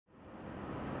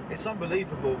It's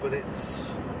unbelievable, but it's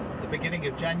the beginning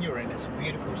of January and it's a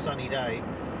beautiful sunny day,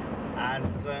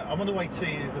 and I'm on the way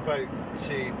to the boat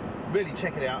to really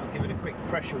check it out and give it a quick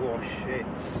pressure wash.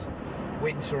 It's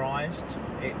winterized,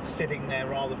 it's sitting there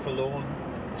rather forlorn.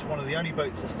 It's one of the only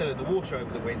boats that's still in the water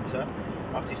over the winter.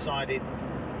 I've decided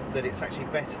that it's actually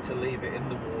better to leave it in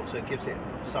the water. It gives it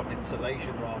some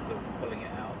insulation rather than pulling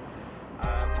it out.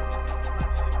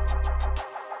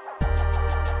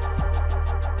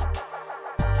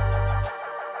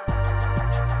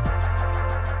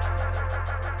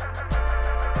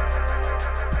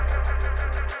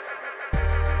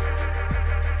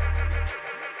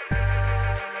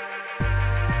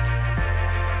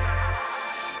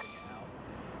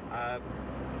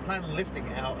 Plan on lifting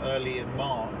it out early in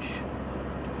March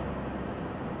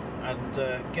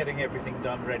and getting everything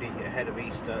done ready ahead of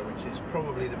Easter, which is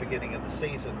probably the beginning of the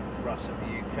season for us in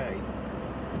the UK.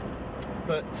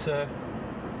 But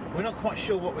we're not quite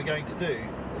sure what we're going to do.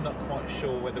 We're not quite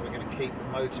sure whether we're going to keep a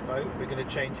motorboat, we're going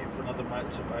to change it for another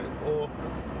motorboat, or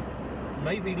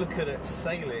maybe look at it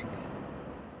sailing.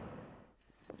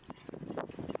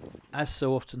 As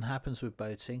so often happens with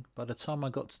boating, by the time I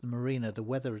got to the marina the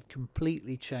weather had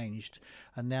completely changed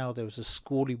and now there was a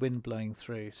squally wind blowing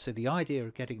through, so the idea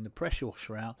of getting the pressure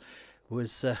washer out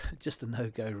was just a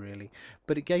no-go really.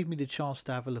 But it gave me the chance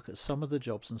to have a look at some of the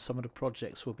jobs and some of the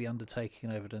projects we'll be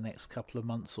undertaking over the next couple of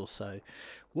months or so.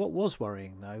 What was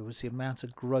worrying though was the amount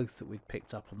of growth that we'd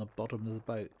picked up on the bottom of the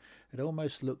boat. It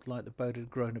almost looked like the boat had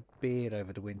grown a beard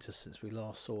over the winter since we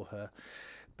last saw her.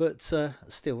 But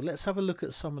still, let's have a look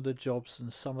at some of the jobs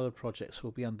and some of the projects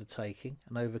we'll be undertaking,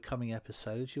 and over coming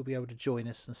episodes you'll be able to join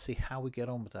us and see how we get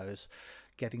on with those,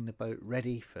 getting the boat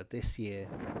ready for this year.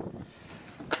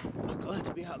 I'm glad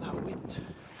to be out of that wind.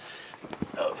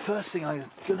 First thing I'm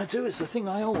going to do is the thing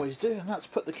I always do, and that's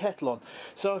put the kettle on.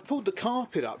 So I've pulled the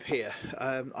carpet up here.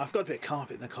 I've got a bit of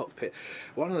carpet in the cockpit.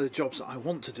 One of the jobs that I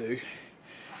want to do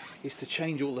is to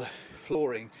change all the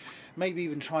flooring, maybe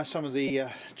even try some of the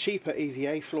cheaper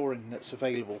EVA flooring that's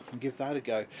available and give that a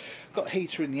go. Got a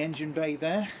heater in the engine bay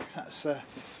there, that's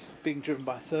being driven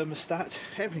by a thermostat.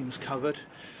 Everything's covered.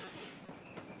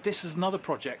 This is another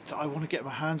project I want to get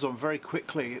my hands on very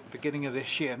quickly at the beginning of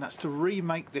this year, and that's to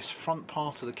remake this front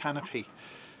part of the canopy.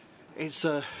 It's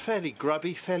fairly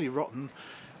grubby, fairly rotten,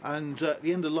 and at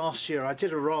the end of last year I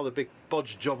did a rather big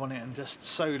bodge job on it and just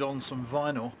sewed on some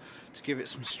vinyl to give it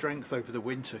some strength over the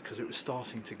winter because it was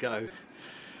starting to go.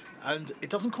 And it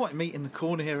doesn't quite meet in the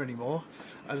corner here anymore,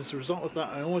 and as a result of that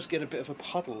I always get a bit of a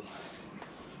puddle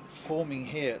forming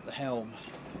here at the helm.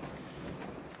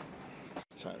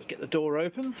 So let's get the door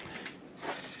open,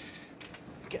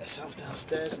 get ourselves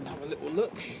downstairs and have a little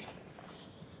look.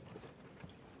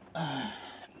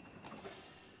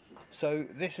 So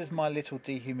this is my little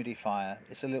dehumidifier.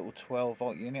 It's a little 12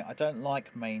 volt unit. I don't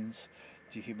like mains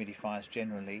dehumidifiers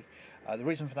generally. The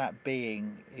reason for that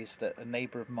being is that a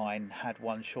neighbour of mine had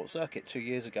one short circuit 2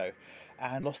 years ago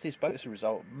and lost his boat as a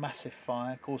result. Massive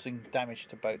fire causing damage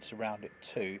to boats around it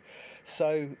too.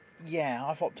 So yeah,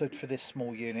 I've opted for this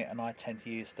small unit, and I tend to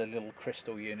use the little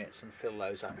crystal units and fill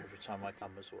those up every time I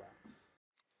come as well.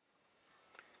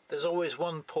 There's always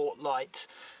one port light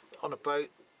on a boat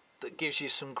that gives you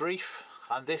some grief,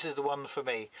 and this is the one for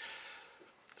me.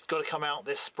 It's got to come out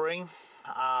this spring.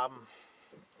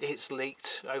 It's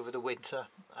leaked over the winter.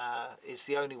 It's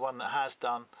the only one that has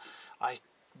done. I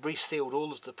resealed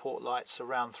all of the port lights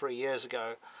around 3 years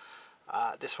ago.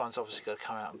 This one's obviously got to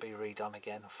come out and be redone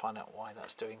again. I'll find out why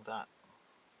that's doing that.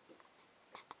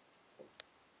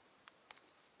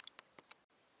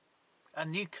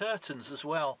 And new curtains as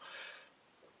well.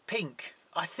 Pink.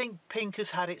 I think pink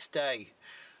has had its day.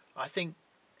 I think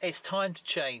it's time to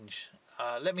change.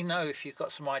 Let me know if you've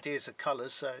got some ideas of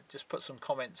colours. Just put some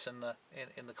comments in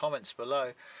the comments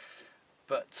below.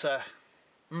 But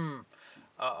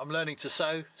I'm learning to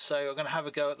sew, so I'm going to have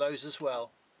a go at those as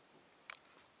well.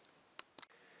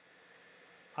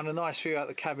 And a nice view out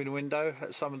the cabin window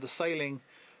at some of the sailing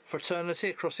fraternity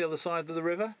across the other side of the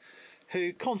river,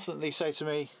 who constantly say to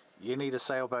me, "You need a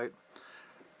sailboat."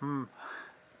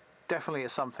 Definitely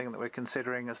is something that we're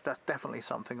considering. It's definitely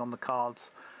something on the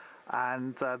cards.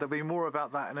 And there'll be more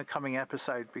about that in a coming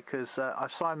episode, because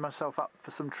I've signed myself up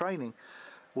for some training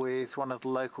with one of the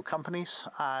local companies,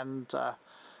 and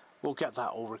we'll get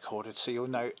that all recorded so you'll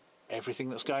know everything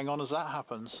that's going on as that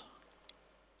happens.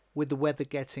 With the weather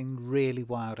getting really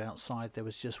wild outside, there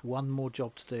was just one more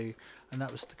job to do, and that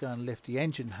was to go and lift the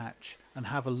engine hatch and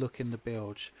have a look in the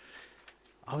bilge.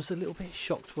 I was a little bit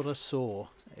shocked what I saw.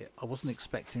 I wasn't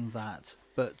expecting that,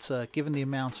 but given the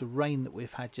amount of rain that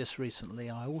we've had just recently,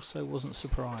 I also wasn't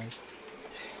surprised.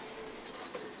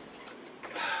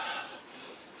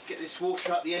 this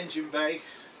water out the engine bay.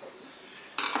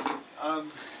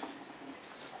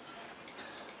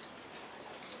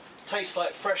 Tastes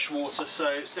like fresh water, so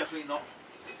it's definitely not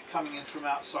coming in from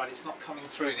outside. It's not coming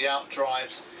through the out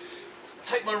drives.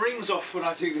 Take my rings off when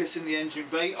I do this in the engine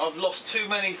bay. I've lost too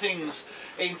many things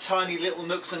in tiny little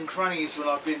nooks and crannies when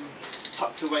I've been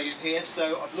tucked away in here,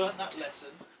 so I've learnt that lesson.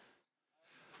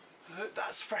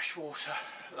 That's fresh water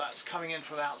that's coming in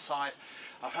from outside.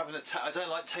 I don't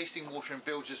like tasting water in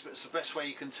bilges, but it's the best way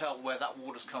you can tell where that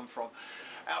water's come from.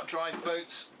 Outdrive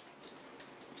boats,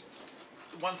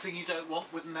 one thing you don't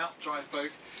want with an outdrive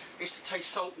boat is to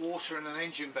taste salt water in an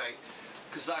engine bay,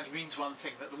 because that means one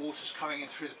thing, that the water's coming in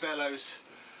through the bellows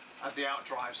of the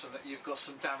outdrives and that you've got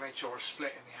some damage or a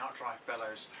split in the outdrive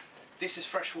bellows. This is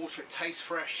fresh water, it tastes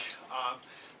fresh.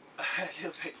 A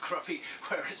little bit grubby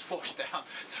where it's washed down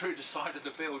through the side of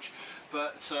the bilge,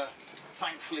 but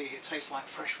thankfully it tastes like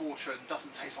fresh water and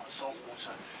doesn't taste like salt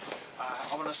water.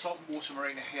 I'm on a salt water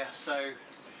marina here, so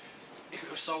if it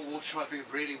was salt water I'd be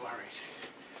really worried.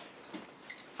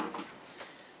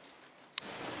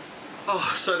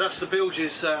 Oh, so that's the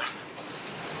bilges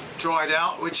dried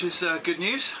out, which is good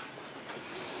news.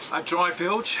 A dry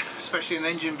bilge, especially an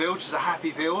engine bilge, is a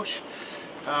happy bilge.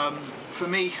 For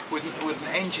me, with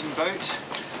an engine boat,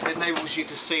 it enables you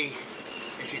to see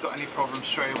if you've got any problems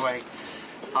straight away.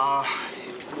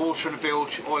 Water in a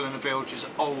bilge, oil in a bilge is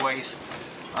always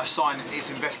a sign it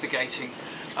needs investigating.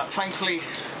 Thankfully,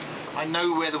 I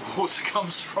know where the water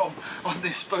comes from on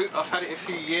this boat. I've had it a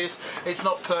few years. It's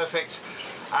not perfect,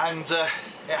 and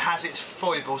it has its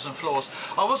foibles and flaws.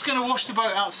 I was going to wash the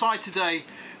boat outside today,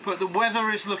 but the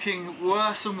weather is looking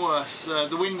worse and worse.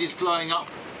 The wind is blowing up.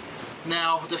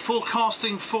 Now they're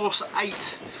forecasting force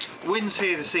 8 winds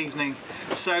here this evening,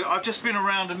 so I've just been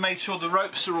around and made sure the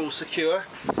ropes are all secure.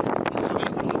 Have a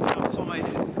little look outside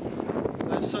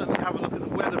and certainly have a look at the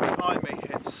weather behind me.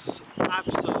 It's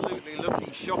absolutely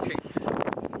looking shocking.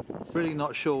 Really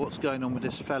not sure what's going on with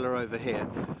this fella over here.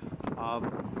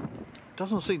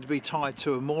 Doesn't seem to be tied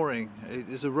to a mooring.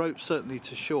 There's a rope certainly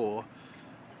to shore,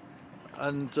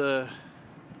 and a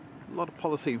lot of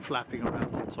polythene flapping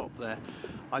around on top there.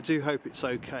 I do hope it's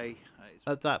okay.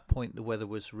 At that point the weather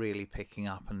was really picking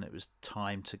up and it was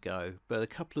time to go, but a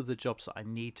couple of the jobs that I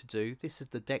need to do. This is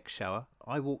the deck shower.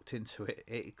 I walked into it,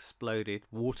 it exploded,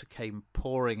 water came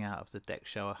pouring out of the deck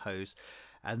shower hose,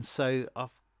 and so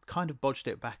I've kind of bodged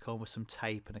it back on with some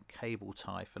tape and a cable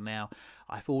tie for now.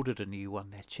 I've ordered a new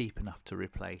one, they're cheap enough to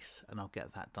replace, and I'll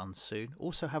get that done soon.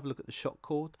 Also have a look at the shock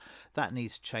cord, that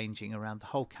needs changing around the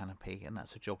whole canopy, and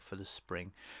that's a job for the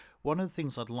spring. One of the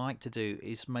things I'd like to do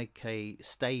is make a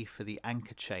stay for the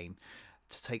anchor chain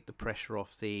to take the pressure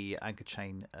off the anchor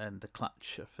chain and the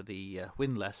clutch for the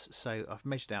windlass. So I've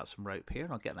measured out some rope here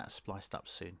and I'll get that spliced up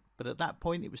soon. But at that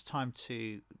point it was time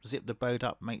to zip the boat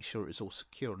up, make sure it was all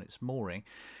secure on its mooring,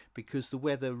 because the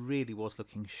weather really was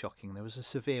looking shocking. There was a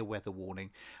severe weather warning,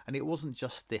 and it wasn't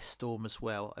just this storm as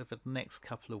well. Over the next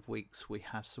couple of weeks we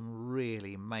have some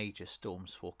really major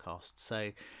storms forecast.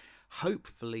 So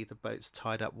hopefully the boat's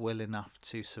tied up well enough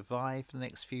to survive the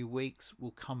next few weeks.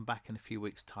 We'll come back in a few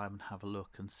weeks' time and have a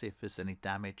look and see if there's any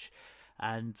damage.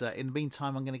 And in the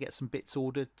meantime, I'm going to get some bits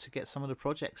ordered to get some of the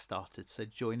projects started. So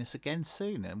join us again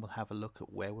soon and we'll have a look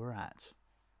at where we're at.